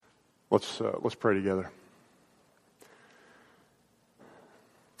Let's pray together.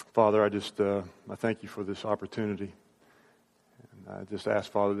 Father, I thank you for this opportunity. And I just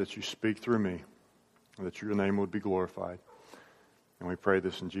ask, Father, that you speak through me, and that your name would be glorified. And we pray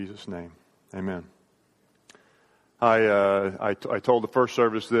this in Jesus' name. Amen. I told the first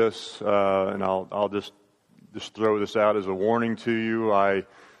service this, and I'll just throw this out as a warning to you.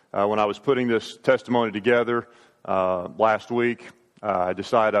 When I was putting this testimony together last week, I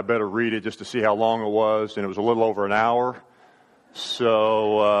decided I better read it just to see how long it was, and it was a little over an hour.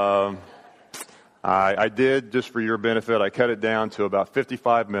 So I did, just for your benefit, I cut it down to about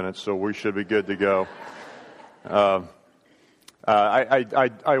 55 minutes, so we should be good to go.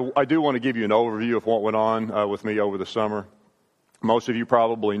 I do want to give you an overview of what went on with me over the summer. Most of you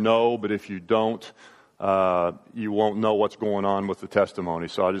probably know, but if you don't, you won't know what's going on with the testimony.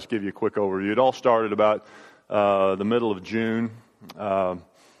 So I'll just give you a quick overview. It all started about the middle of June.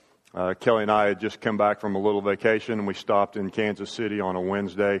 Kelly and I had just come back from a little vacation, and we stopped in Kansas City on a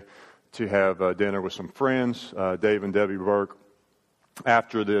Wednesday to have dinner with some friends, Dave and Debbie Burke.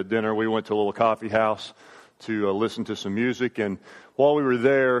 After the dinner, we went to a little coffee house to listen to some music, and while we were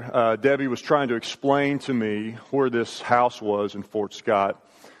there, Debbie was trying to explain to me where this house was in Fort Scott,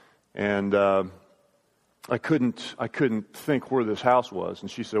 and I couldn't think where this house was. And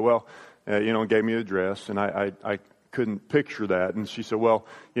she said, well, gave me the address, and I couldn't picture that. And she said, well,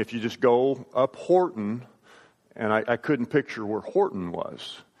 if you just go up Horton, and I couldn't picture where Horton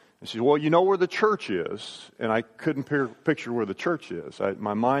was. And she said, well, you know where the church is, and I couldn't picture where the church is.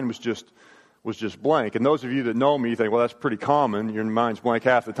 My mind was just blank. And those of you that know me, you think, well, that's pretty common. Your mind's blank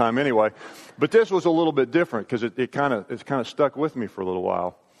half the time anyway. But this was a little bit different because it kind of stuck with me for a little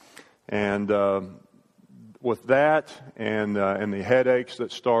while. And with that and the headaches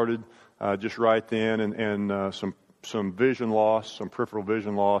that started just right then, and some vision loss, some peripheral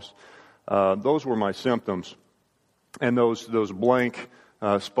vision loss, those were my symptoms. And those blank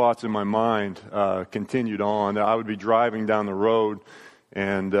spots in my mind continued on. I would be driving down the road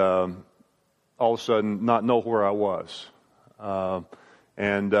and all of a sudden not know where I was.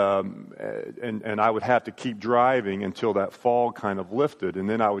 And I would have to keep driving until that fog kind of lifted, and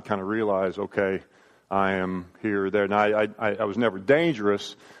then I would kind of realize, okay, I am here or there. Now, I was never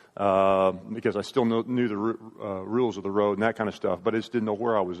dangerous because I still knew the rules of the road and that kind of stuff, but I just didn't know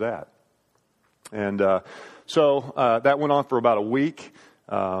where I was at. And so that went on for about a week.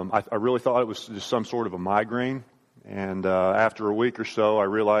 I really thought it was just some sort of a migraine. And after a week or so, I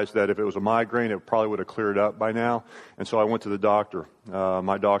realized that if it was a migraine, it probably would have cleared up by now. And so I went to the doctor.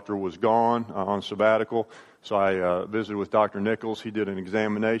 My doctor was gone on sabbatical, so I visited with Dr. Nichols. He did an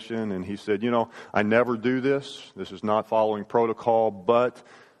examination, and he said, I never do this. This is not following protocol, but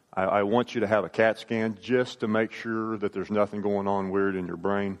I want you to have a CAT scan just to make sure that there's nothing going on weird in your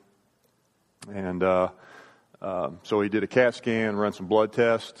brain. And so he did a CAT scan, ran some blood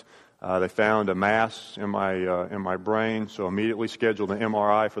tests. They found a mass in my brain, so immediately scheduled an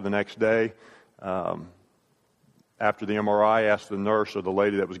MRI for the next day. After the MRI, I asked the nurse or the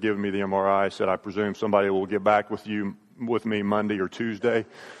lady that was giving me the MRI, I said, I presume somebody will get back with me Monday or Tuesday.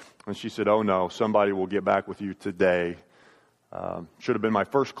 And she said, oh no, somebody will get back with you today. Should have been my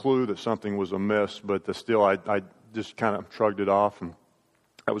first clue that something was amiss, but still I just kind of shrugged it off. And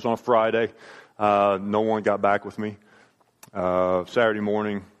that was on Friday. No one got back with me. Saturday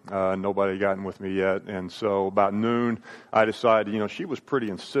morning, nobody had gotten with me yet, and so about noon, I decided, she was pretty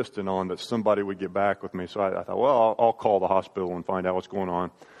insistent on that somebody would get back with me, so I thought, well, I'll call the hospital and find out what's going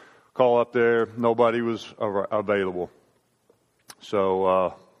on. Call up there, nobody was available. So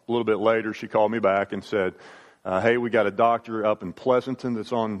a little bit later, she called me back and said, hey, we got a doctor up in Pleasanton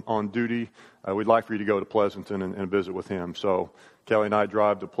that's on duty. We'd like for you to go to Pleasanton and visit with him. So Kelly and I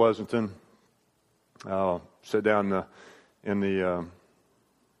drive to Pleasanton, sit down in the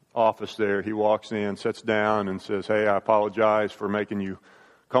office there. He walks in, sits down, and says, hey, I apologize for making you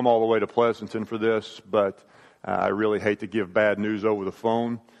come all the way to Pleasanton for this, but I really hate to give bad news over the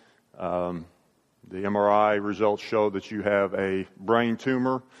phone. The MRI results show that you have a brain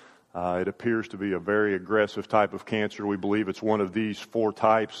tumor. It appears to be a very aggressive type of cancer. We believe it's one of these 4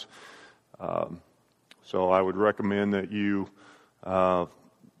 types. So I would recommend that you go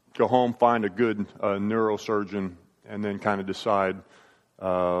home, find a good neurosurgeon, and then kind of decide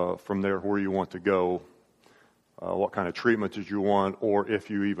from there where you want to go, what kind of treatment did you want, or if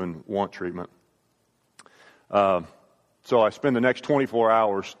you even want treatment. So I spend the next 24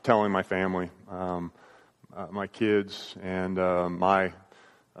 hours telling my family, my kids, and my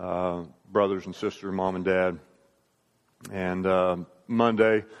brothers and sisters, mom and dad. And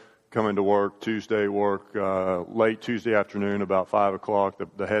Monday, come into work, Tuesday work, late Tuesday afternoon, about 5 o'clock,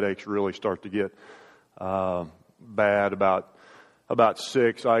 the headaches really start to get bad. About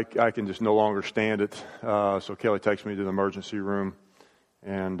 6, I can just no longer stand it. So Kelly takes me to the emergency room,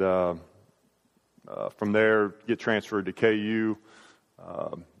 and from there get transferred to KU.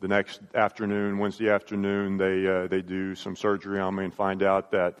 The next afternoon, Wednesday afternoon, they do some surgery on me and find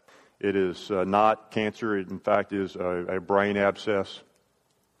out that it is not cancer. It, in fact, is a brain abscess.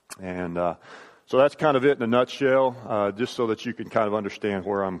 And so that's kind of it in a nutshell, just so that you can kind of understand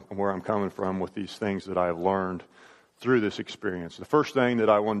where I'm coming from with these things that I have learned through this experience. The first thing that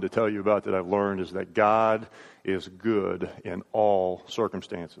I wanted to tell you about that I've learned is that God is good in all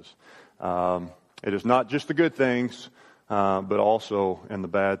circumstances. It is not just the good things, but also in the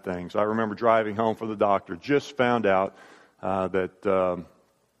bad things. I remember driving home from the doctor, just found out that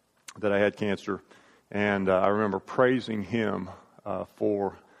I had cancer, and I remember praising him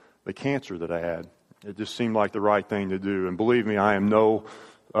for the cancer that I had. It just seemed like the right thing to do. And believe me, I am no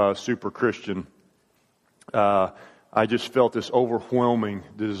super Christian. I just felt this overwhelming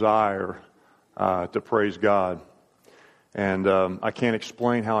desire to praise God. And I can't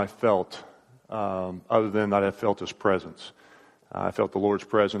explain how I felt other than that I felt His presence. I felt the Lord's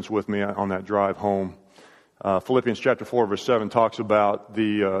presence with me on that drive home. Philippians chapter 4, verse 7 talks about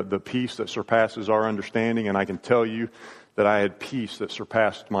the peace that surpasses our understanding, and I can tell you that I had peace that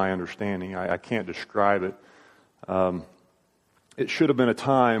surpassed my understanding. I can't describe it. It should have been a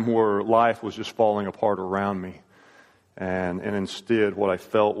time where life was just falling apart around me, and instead what I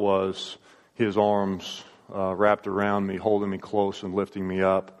felt was His arms wrapped around me, holding me close and lifting me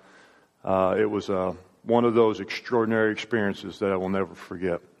up. It was one of those extraordinary experiences that I will never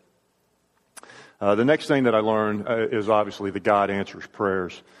forget. The next thing that I learned is obviously that God answers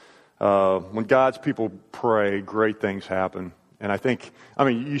prayers. When God's people pray, great things happen. And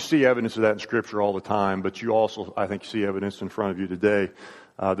you see evidence of that in Scripture all the time, but you also, I think, see evidence in front of you today.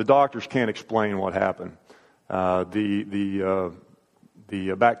 The doctors can't explain what happened. The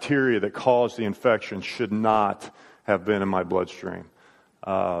bacteria that caused the infection should not have been in my bloodstream.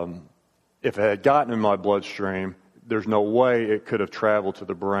 If it had gotten in my bloodstream, there's no way it could have traveled to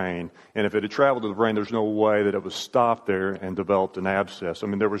the brain. And if it had traveled to the brain, there's no way that it was stopped there and developed an abscess.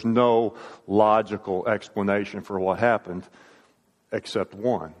 There was no logical explanation for what happened except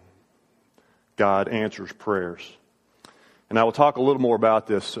one. God answers prayers. And I will talk a little more about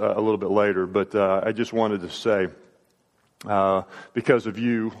this a little bit later, but I just wanted to say, because of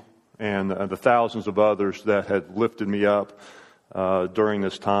you and the thousands of others that had lifted me up during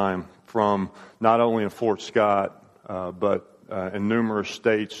this time, from not only in Fort Scott, but in numerous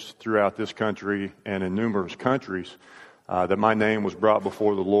states throughout this country and in numerous countries, that my name was brought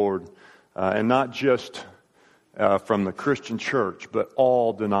before the Lord. And not just from the Christian church, but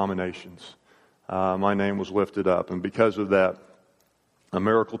all denominations. My name was lifted up. And because of that, a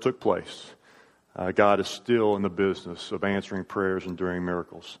miracle took place. God is still in the business of answering prayers and doing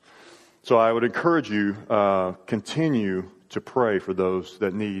miracles. So I would encourage you, continue to pray for those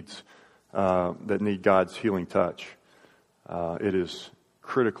that need God's healing touch. It is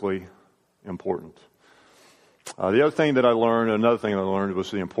critically important. The other thing that another thing I learned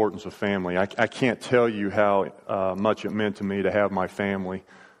was the importance of family. I can't tell you how much it meant to me to have my family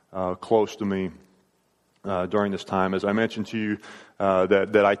close to me during this time. As I mentioned to you,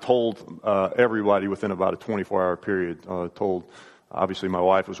 that I told everybody within about a 24-hour period. Obviously, my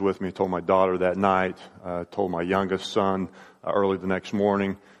wife was with me. Told my daughter that night. Told my youngest son early the next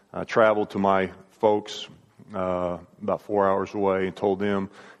morning. Traveled to my folks about 4 hours away and told them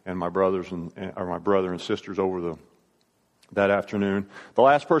and my brother and sisters over that afternoon. The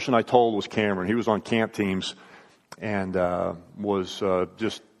last person I told was Cameron. He was on camp teams and was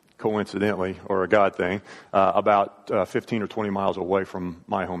just coincidentally, or a God thing, about 15 or 20 miles away from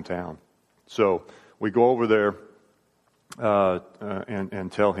my hometown. So we go over there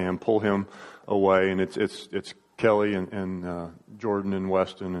and tell him, pull him away, and it's Kelly and Jordan and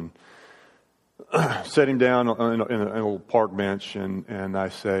Weston, and set him down in a little park bench, and I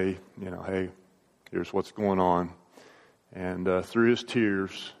say, hey, here's what's going on. And through his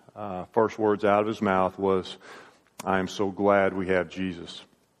tears, first words out of his mouth was, I am so glad we have Jesus.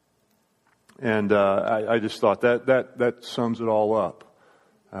 And I just thought that sums it all up.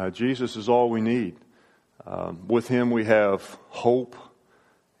 Jesus is all we need. With Him we have hope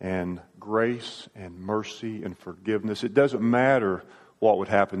and grace and mercy and forgiveness. It doesn't matter what would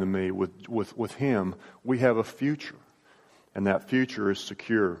happen to me. With Him we have a future, and that future is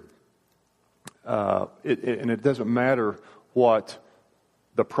secure. And it doesn't matter what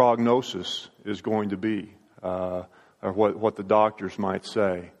the prognosis is going to be, or what the doctors might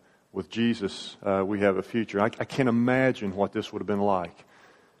say. With Jesus, we have a future. I can't imagine what this would have been like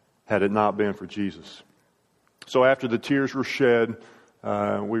had it not been for Jesus. So after the tears were shed,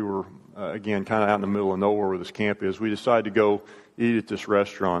 we were, again, kind of out in the middle of nowhere where this camp is. We decided to go eat at this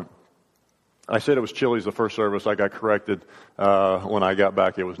restaurant. I said it was Chili's the first service. I got corrected when I got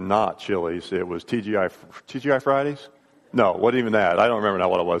back. It was not Chili's. It was TGI Fridays? No, wasn't even that. I don't remember now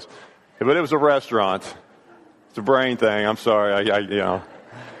what it was. But it was a restaurant. It's a brain thing. I'm sorry.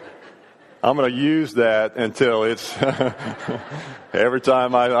 I'm going to use that until it's every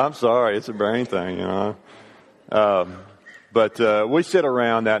time I'm sorry. It's a brain thing, But we sit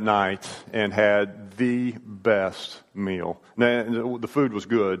around that night and had the best meal. Now, the food was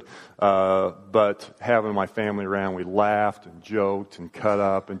good, but having my family around, we laughed and joked and cut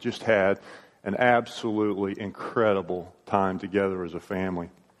up and just had an absolutely incredible time together as a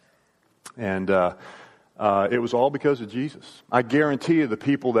family. And it was all because of Jesus. I guarantee you the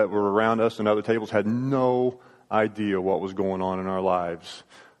people that were around us and other tables had no idea what was going on in our lives.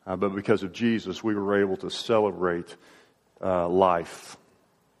 But because of Jesus, we were able to celebrate life.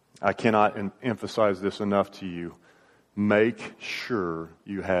 I cannot emphasize this enough to you. Make sure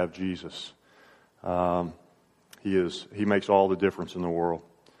you have Jesus. He makes all the difference in the world.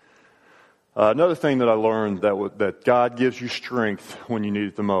 Another thing that I learned that God gives you strength when you need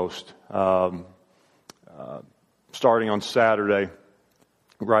it the most. Starting on Saturday,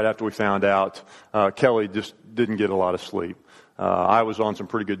 right after we found out, Kelly just didn't get a lot of sleep. I was on some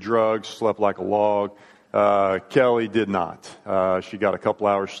pretty good drugs, slept like a log. Kelly did not. She got a couple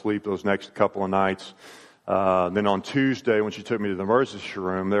hours sleep those next couple of nights. Then on Tuesday, when she took me to the emergency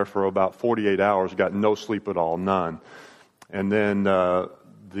room, there for about 48 hours, got no sleep at all, none. And then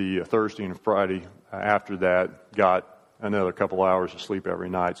the Thursday and Friday after that, got another couple hours of sleep every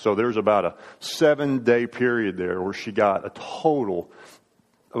night. So there's about a 7-day period there where she got a total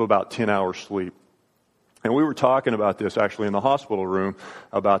of about 10 hours sleep. And we were talking about this actually in the hospital room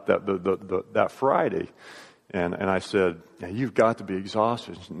about that Friday. And I said, you've got to be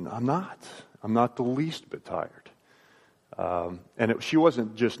exhausted. I'm not the least bit tired. She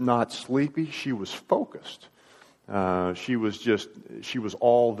wasn't just not sleepy. She was focused. She was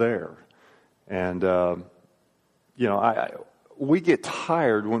all there. And, we get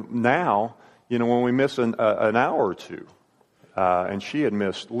tired when we miss an hour or two. And she had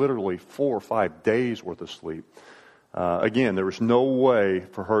missed literally 4 or 5 days worth of sleep. Again, there was no way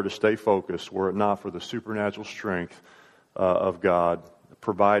for her to stay focused were it not for the supernatural strength of God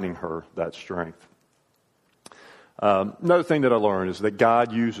providing her that strength. Another thing that I learned is that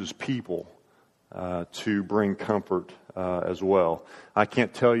God uses people to bring comfort as well. I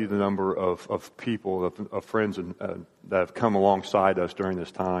can't tell you the number of people, of friends that have come alongside us during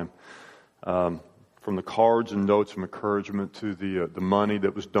this time. From the cards and notes of encouragement to the money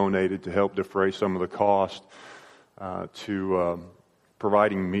that was donated to help defray some of the cost, to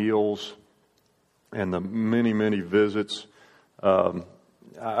providing meals and the many, many visits.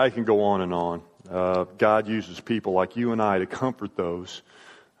 I can go on and on. God uses people like you and I to comfort those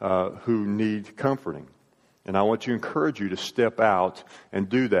who need comforting. And I want to encourage you to step out and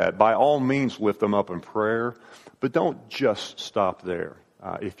do that. By all means, lift them up in prayer, but don't just stop there.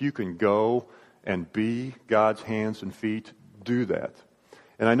 If you can go and be God's hands and feet, do that.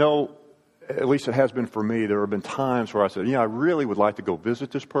 And I know, at least it has been for me, there have been times where I said, I really would like to go visit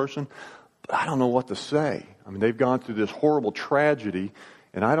this person, but I don't know what to say. I mean, they've gone through this horrible tragedy,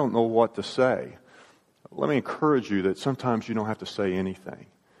 and I don't know what to say. Let me encourage you that sometimes you don't have to say anything.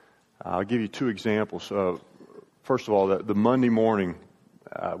 I'll give you 2 examples. First of all, the Monday morning,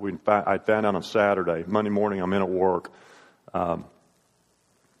 I found out on Saturday. Monday morning, I'm in at work.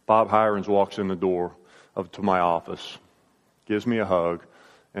 Bob Hirons walks in the door to my office, gives me a hug,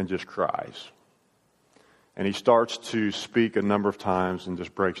 and just cries. And he starts to speak a number of times and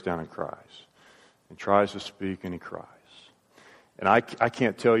just breaks down and cries. He tries to speak and he cries. And I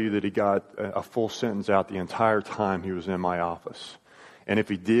can't tell you that he got a full sentence out the entire time he was in my office. And if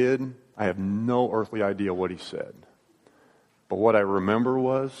he did, I have no earthly idea what he said. But what I remember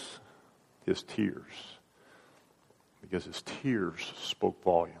was his tears. Because his tears spoke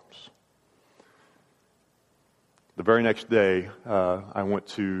volumes. The very next day, I went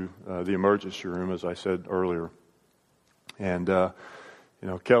to the emergency room, as I said earlier. And,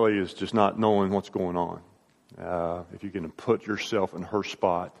 Kelly is just not knowing what's going on. If you can put yourself in her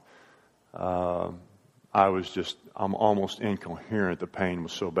spot, I'm almost incoherent. The pain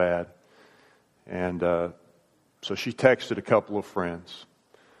was so bad. And so she texted a couple of friends.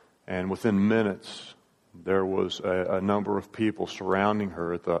 And within minutes, there was a number of people surrounding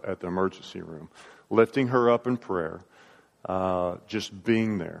her at the emergency room, lifting her up in prayer, just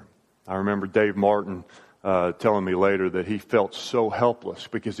being there. I remember Dave Martin telling me later that he felt so helpless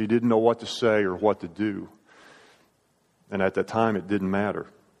because he didn't know what to say or what to do. And at that time, it didn't matter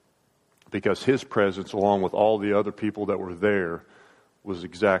because his presence, along with all the other people that were there, was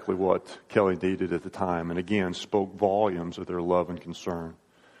exactly what Kelly needed at the time. And again, spoke volumes of their love and concern.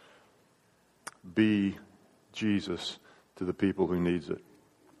 Be Jesus to the people who needs it.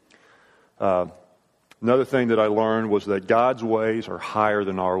 Another thing that I learned was that God's ways are higher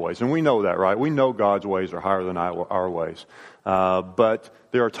than our ways. And we know that, right? We know God's ways are higher than our ways. But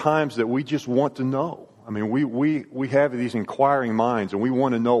there are times that we just want to know. I mean, we have these inquiring minds, and we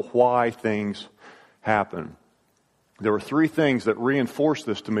want to know why things happen. There were three things that reinforced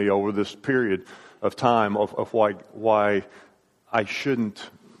this to me over this period of time of why I shouldn't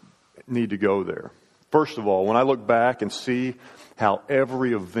need to go there. First of all, when I look back and see how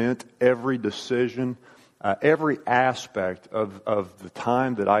every event, every decision, every aspect of the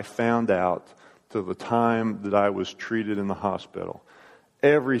time that I found out to the time that I was treated in the hospital,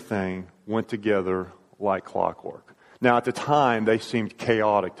 everything went together like clockwork. Now, at the time, they seemed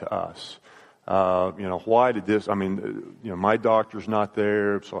chaotic to us. Why did this? I mean, my doctor's not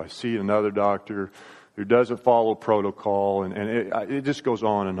there, so I see another doctor who doesn't follow protocol, and it just goes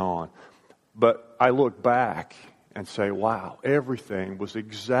on and on. But I look back and say, wow, everything was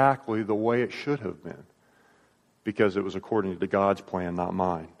exactly the way it should have been because it was according to God's plan, not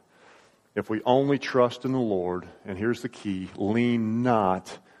mine. If we only trust in the Lord, and here's the key, lean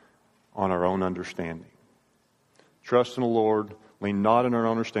not on our own understanding. Trust in the Lord, lean not on our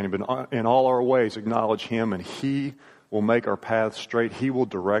own understanding, but in all our ways acknowledge Him, and He will make our paths straight. He will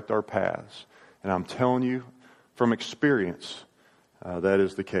direct our paths. And I'm telling you from experience, that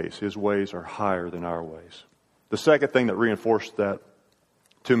is the case. His ways are higher than our ways. The second thing that reinforced that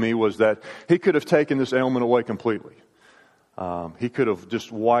to me was that He could have taken this ailment away completely. He could have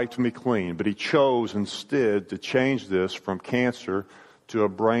just wiped me clean, but He chose instead to change this from cancer to a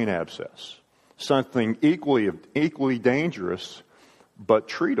brain abscess. Something equally dangerous, but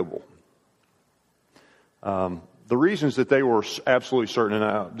treatable. The reasons that they were absolutely certain, and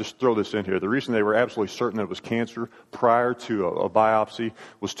I'll just throw this in here, the reason they were absolutely certain that it was cancer prior to a biopsy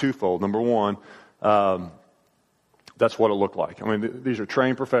was twofold. Number one, that's what it looked like. I mean, these are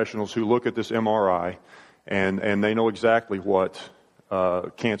trained professionals who look at this MRI, and they know exactly what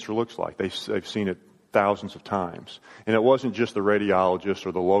cancer looks like. They've seen it thousands of times. And it wasn't just the radiologists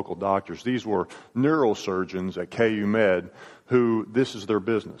or the local doctors. These were neurosurgeons at KU Med who this is their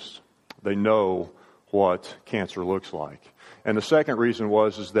business. They know what cancer looks like. And the second reason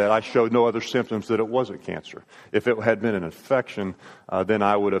is that I showed no other symptoms that it wasn't cancer. If it had been an infection, then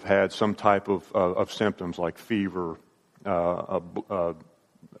I would have had some type of symptoms like fever,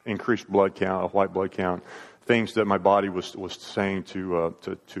 increased blood count, a white blood count, things that my body was saying to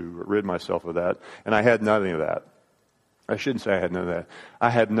rid myself of that. And I had none of that. I shouldn't say I had none of that. I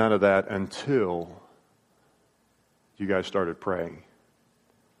had none of that until you guys started praying.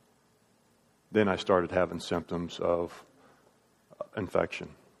 Then I started having symptoms of infection.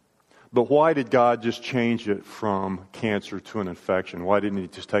 But why did God just change it from cancer to an infection? Why didn't He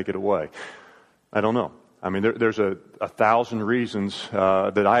just take it away? I don't know. I mean, there's a thousand reasons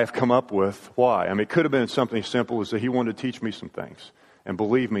that I have come up with why. I mean, it could have been something as simple as that He wanted to teach me some things. And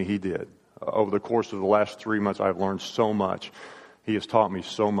believe me, He did. Over the course of the last 3 months, I've learned so much. He has taught me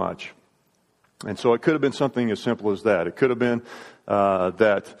so much. And so it could have been something as simple as that. It could have been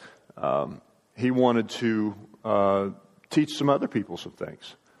that He wanted to teach some other people some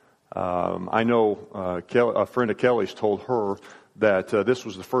things. I know a friend of Kelly's told her that this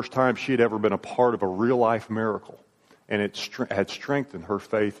was the first time she had ever been a part of a real-life miracle, and it had strengthened her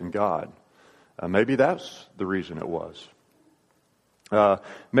faith in God. Maybe that's the reason it was.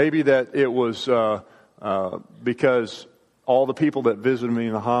 Maybe that it was because all the people that visited me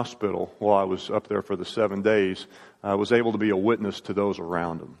in the hospital while I was up there for the 7 days was able to be a witness to those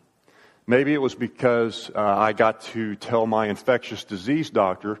around them. Maybe it was because I got to tell my infectious disease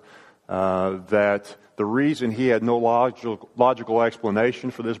doctor that the reason he had no logical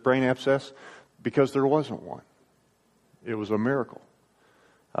explanation for this brain abscess, because there wasn't one. It was a miracle.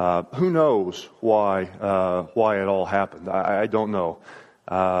 Who knows why it all happened? I don't know.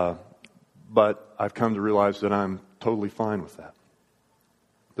 But I've come to realize that I'm totally fine with that.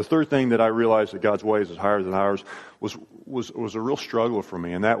 The third thing that I realized that God's ways is higher than ours was a real struggle for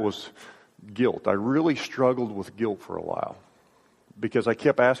me, and that was guilt. I really struggled with guilt for a while because I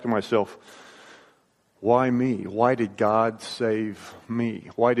kept asking myself, why me? Why did God save me?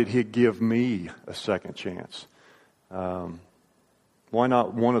 Why did He give me a second chance? Why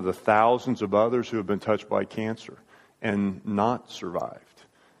not one of the thousands of others who have been touched by cancer and not survived?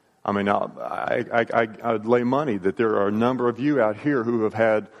 I mean, I'd lay money that there are a number of you out here who have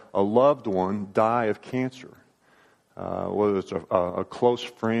had a loved one die of cancer, whether it's a close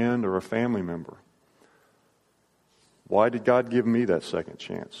friend or a family member. Why did God give me that second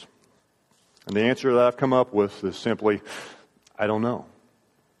chance? And the answer that I've come up with is simply, I don't know.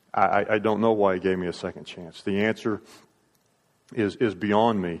 I don't know why He gave me a second chance. The answer is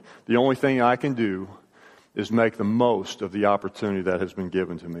beyond me. The only thing I can do is make the most of the opportunity that has been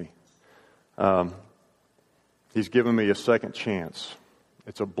given to me. He's given me a second chance.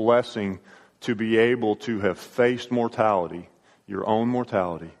 It's a blessing to be able to have faced mortality, your own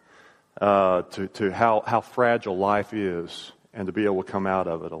mortality, to how fragile life is, and to be able to come out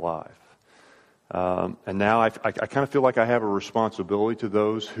of it alive. And now I kind of feel like I have a responsibility to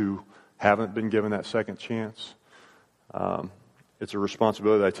those who haven't been given that second chance. It's a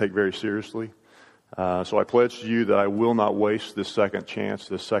responsibility that I take very seriously. So I pledge to you that I will not waste this second chance,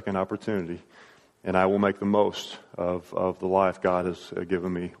 this second opportunity, and I will make the most of the life God has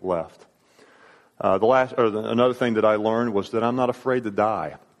given me left. Another thing that I learned was that I'm not afraid to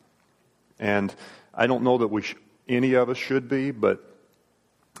die, and I don't know that any of us should be, but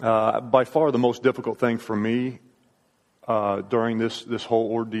by far the most difficult thing for me during this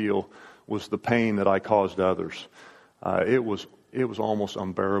whole ordeal was the pain that I caused others. It was almost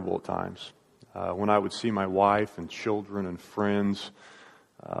unbearable at times. When I would see my wife and children and friends,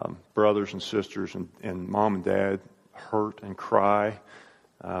 brothers and sisters and mom and dad hurt and cry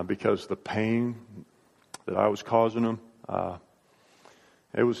because the pain that I was causing them,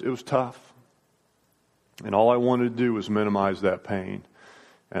 it was tough. And all I wanted to do was minimize that pain.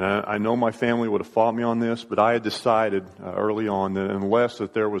 And I know my family would have fought me on this, but I had decided early on that unless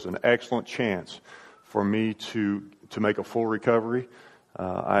that there was an excellent chance for me to make a full recovery,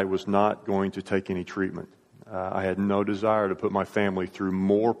 I was not going to take any treatment. I had no desire to put my family through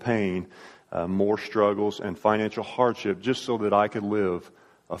more pain, more struggles, and financial hardship just so that I could live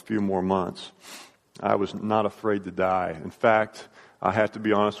a few more months. I was not afraid to die. In fact, I have to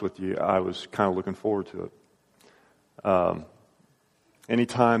be honest with you, I was kind of looking forward to it.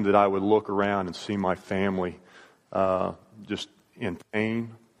 Anytime that I would look around and see my family just in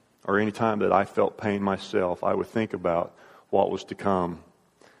pain, or anytime that I felt pain myself, I would think about what was to come,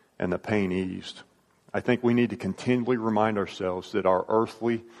 and the pain eased. I think we need to continually remind ourselves that our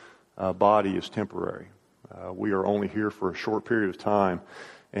earthly body is temporary. We are only here for a short period of time,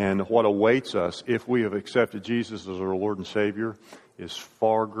 and what awaits us if we have accepted Jesus as our Lord and Savior is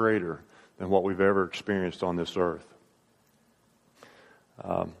far greater than what we've ever experienced on this earth.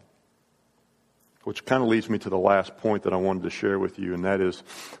 Which kind of leads me to the last point that I wanted to share with you, and that is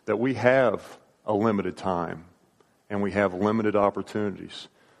that we have a limited time and we have limited opportunities.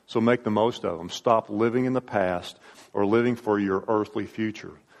 So make the most of them. Stop living in the past or living for your earthly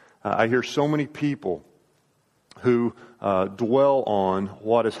future. I hear so many people who dwell on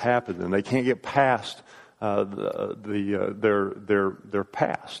what has happened, and they can't get past their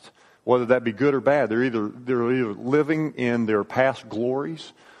past, whether that be good or bad. They're either living in their past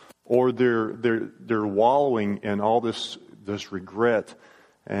glories, or they're wallowing in all this regret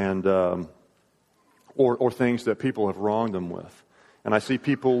and or things that people have wronged them with. And I see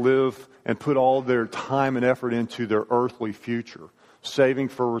people live and put all their time and effort into their earthly future, saving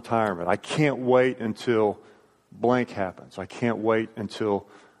for retirement. I can't wait until blank happens. I can't wait until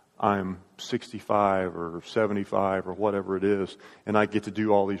I'm 65 or 75 or whatever it is, and I get to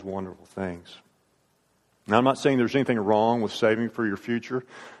do all these wonderful things. Now, I'm not saying there's anything wrong with saving for your future.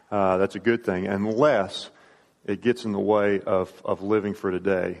 That's a good thing, unless it gets in the way of living for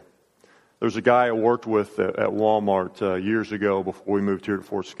today. There's a guy I worked with at Walmart years ago before we moved here to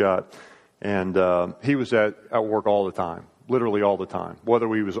Fort Scott, and he was at work all the time, literally all the time,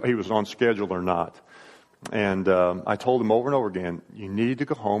 whether he was on schedule or not. And I told him over and over again, you need to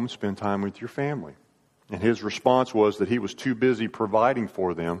go home and spend time with your family. And his response was that he was too busy providing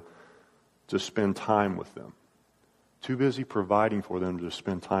for them to spend time with them. Too busy providing for them to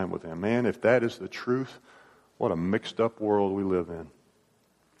spend time with them. Man, if that is the truth, what a mixed up world we live in.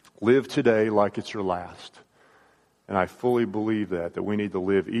 Live today like it's your last. And I fully believe that we need to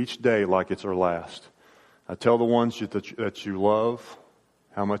live each day like it's our last. Tell the ones that you love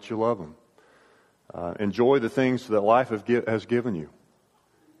how much you love them. Enjoy the things that life has given you.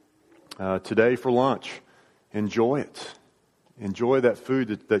 Today for lunch, enjoy it. Enjoy that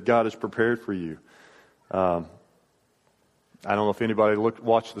food that God has prepared for you. I don't know if anybody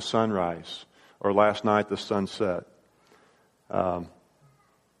watched the sunrise or last night the sunset.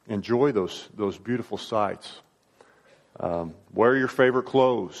 Enjoy those beautiful sights. Wear your favorite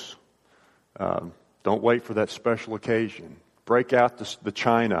clothes. Don't wait for that special occasion. Break out the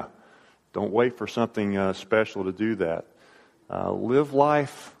china. Don't wait for something special to do that. Live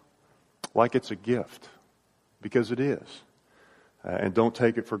life like it's a gift, because it is. And don't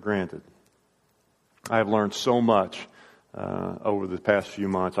take it for granted. I have learned so much over the past few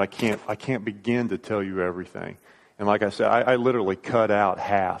months. I can't begin to tell you everything. And like I said, I literally cut out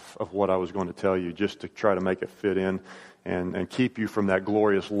half of what I was going to tell you just to try to make it fit in and keep you from that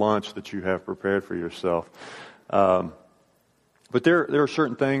glorious lunch that you have prepared for yourself. But there are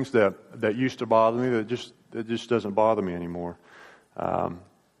certain things that used to bother me that just doesn't bother me anymore.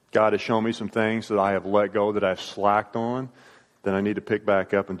 God has shown me some things that I have let go, that I've slacked on, that I need to pick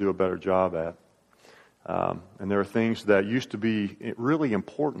back up and do a better job at. And there are things that used to be really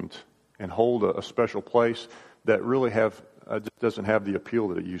important and hold a special place that really doesn't have the appeal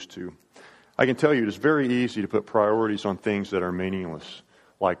that it used to. I can tell you it's very easy to put priorities on things that are meaningless,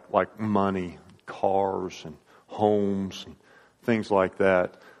 like money, cars, and homes, and things like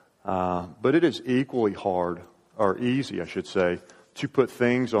that. But it is equally hard, or easy, I should say, to put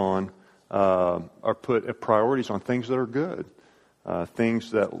things on, or put priorities on things that are good.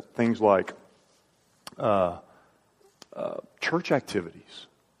 Things like church activities,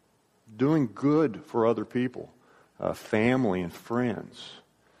 doing good for other people, family and friends.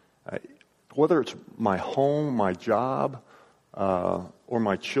 Whether it's my home, my job, or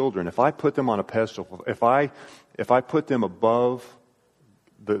my children, if I put them on a pedestal, if I put them above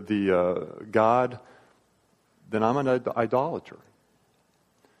the God, then I'm an idolater.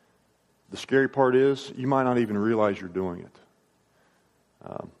 The scary part is you might not even realize you're doing it.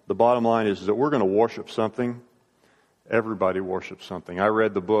 The bottom line is that we're going to worship something. Everybody worships something. I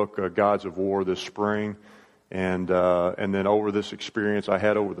read the book Gods of War this spring, and then over this experience I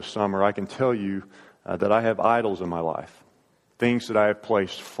had over the summer, I can tell you that I have idols in my life, things that I have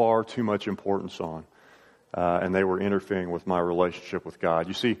placed far too much importance on, and they were interfering with my relationship with God.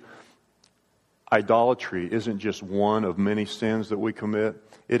 You see, idolatry isn't just one of many sins that we commit.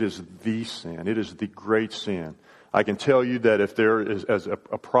 It is the sin. It is the great sin. I can tell you that if there is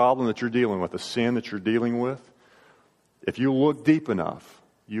a problem that you're dealing with, a sin that you're dealing with, if you look deep enough,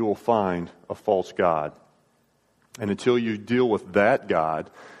 you will find a false god. And until you deal with that God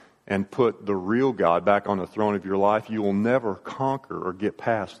and put the real God back on the throne of your life, you will never conquer or get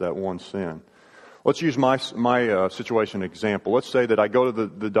past that one sin. Let's use my situation example. Let's say that I go to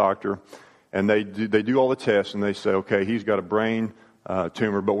the doctor and they do all the tests and they say, okay, he's got a brain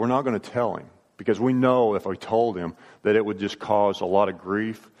tumor, but we're not going to tell him because we know if I told him that it would just cause a lot of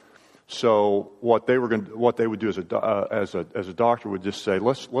grief. So what they would do as a doctor would just say,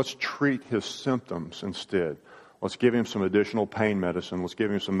 let's treat his symptoms instead. Let's give him some additional pain medicine. Let's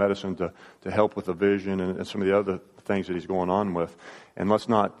give him some medicine to help with the vision and some of the other things that he's going on with. And let's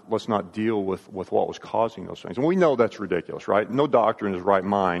not deal with what was causing those things. And we know that's ridiculous, right? No doctor in his right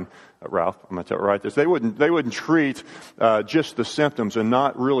mind, Ralph, I'm going to write this. They wouldn't treat just the symptoms and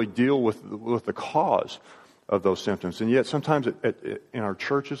not really deal with the cause of those symptoms. And yet sometimes in our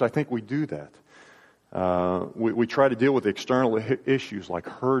churches, I think we do that. We try to deal with external issues like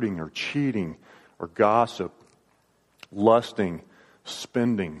hurting or cheating or gossip, lusting,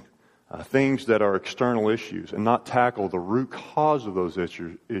 spending, things that are external issues, and not tackle the root cause of those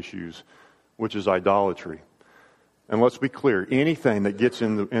issues, which is idolatry. And let's be clear, anything that gets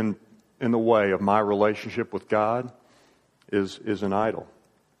in the way of my relationship with God is an idol.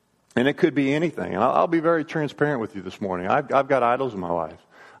 And it could be anything. And I'll be very transparent with you this morning. I've got idols in my life.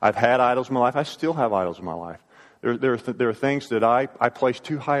 I've had idols in my life. I still have idols in my life. There are things that I place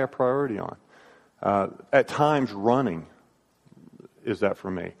too high a priority on. At times, running is that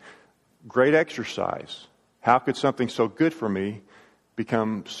for me. Great exercise. How could something so good for me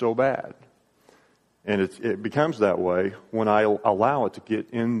become so bad? And it becomes that way when I allow it to get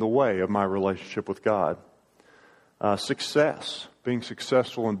in the way of my relationship with God. Success. Being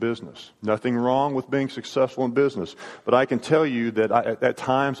successful in business. Nothing wrong with being successful in business. But I can tell you that at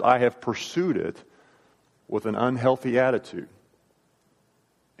times I have pursued it with an unhealthy attitude.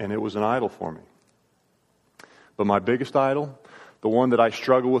 And it was an idol for me. But my biggest idol, the one that I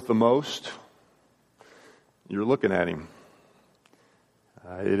struggle with the most, you're looking at him.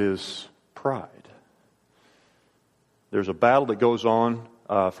 It is pride. There's a battle that goes on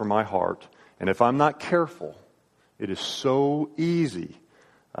for my heart. And if I'm not careful, it is so easy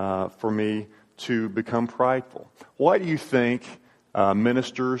for me to become prideful. Why do you think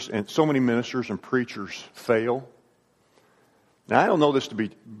ministers and so many ministers and preachers fail? Now, I don't know this to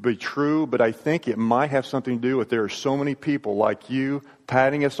be true, but I think it might have something to do with there are so many people like you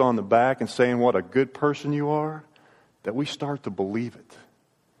patting us on the back and saying what a good person you are, that we start to believe it,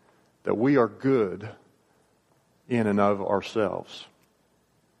 that we are good in and of ourselves.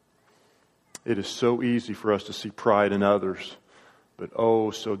 It is so easy for us to see pride in others, but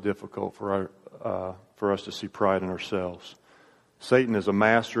oh, so difficult for us to see pride in ourselves. Satan is a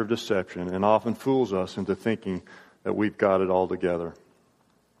master of deception and often fools us into thinking that we've got it all together.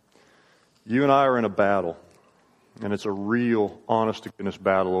 You and I are in a battle, and it's a real, honest-to-goodness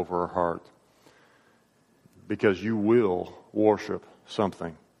battle over our heart, because you will worship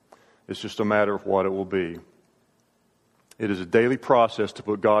something. It's just a matter of what it will be. It is a daily process to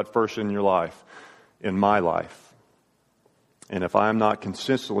put God first in your life, in my life. And if I am not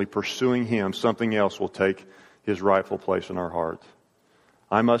consistently pursuing Him, something else will take His rightful place in our heart.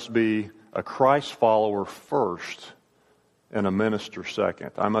 I must be a Christ follower first and a minister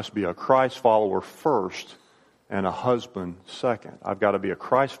second. I must be a Christ follower first and a husband second. I've got to be a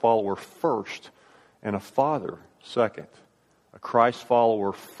Christ follower first and a father second. A Christ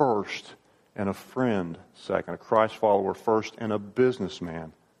follower first and a friend second. A Christ follower first and a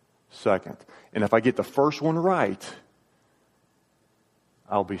businessman second. And if I get the first one right,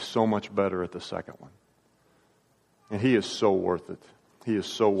 I'll be so much better at the second one. And He is so worth it. He is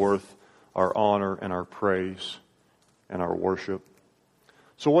so worth our honor and our praise and our worship.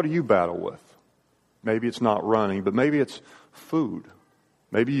 So what do you battle with? Maybe it's not running, but maybe it's food.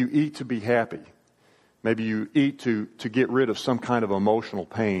 Maybe you eat to be happy. Maybe you eat to get rid of some kind of emotional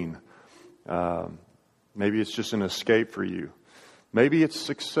pain. Maybe it's just an escape for you. Maybe it's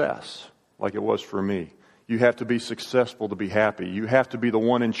success, like it was for me. You have to be successful to be happy. You have to be the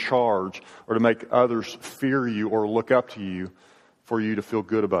one in charge, or to make others fear you or look up to you for you to feel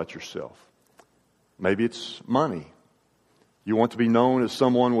good about yourself. Maybe it's money. You want to be known as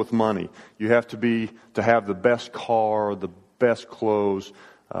someone with money. You have to have the best car, the best clothes,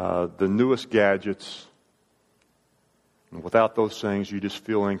 the newest gadgets. And without those things, you just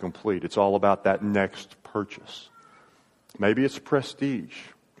feel incomplete. It's all about that next purchase. Maybe it's prestige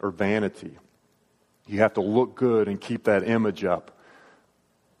or vanity. You have to look good and keep that image up,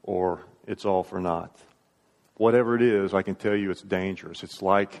 or it's all for naught. Whatever it is, I can tell you it's dangerous. It's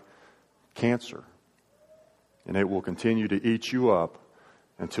like cancer. And it will continue to eat you up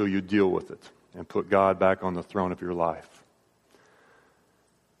until you deal with it and put God back on the throne of your life.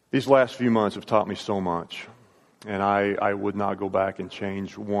 These last few months have taught me so much. And I would not go back and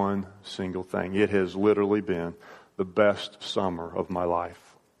change one single thing. It has literally been the best summer of my life.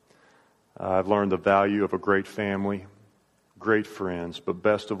 I've learned the value of a great family, great friends, but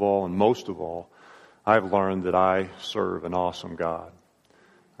best of all and most of all, I've learned that I serve an awesome God.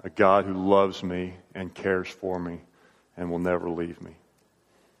 A God who loves me and cares for me and will never leave me.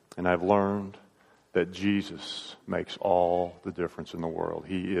 And I've learned that Jesus makes all the difference in the world.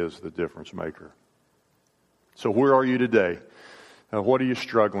 He is the difference maker. So where are you today? What are you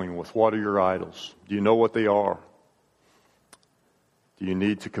struggling with? What are your idols? Do you know what they are? Do you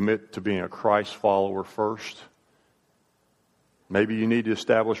need to commit to being a Christ follower first? Maybe you need to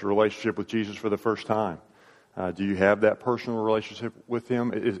establish a relationship with Jesus for the first time. Do you have that personal relationship with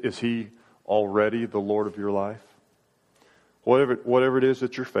Him? Is He already the Lord of your life? Whatever it is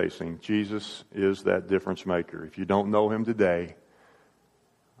that you're facing, Jesus is that difference maker. If you don't know Him today,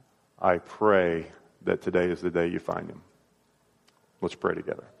 I pray that today is the day you find Him. Let's pray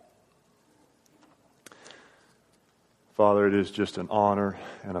together. Father, it is just an honor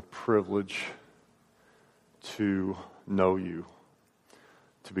and a privilege to know You,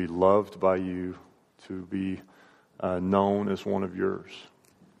 to be loved by You, to be known as one of Yours.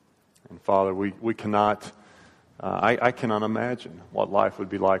 And Father, we cannot, I cannot imagine what life would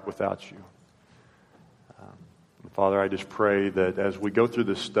be like without You. And Father, I just pray that as we go through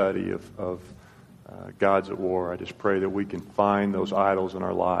this study of God's at War, I just pray that we can find those idols in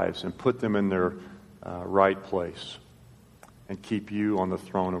our lives and put them in their right place and keep You on the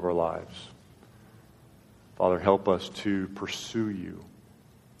throne of our lives. Father, help us to pursue You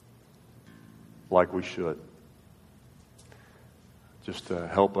like we should. Just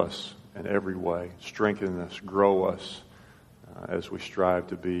help us in every way. Strengthen us, grow us as we strive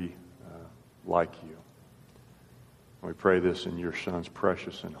to be like You. We pray this in Your Son's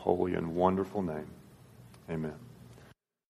precious and holy and wonderful name. Amen.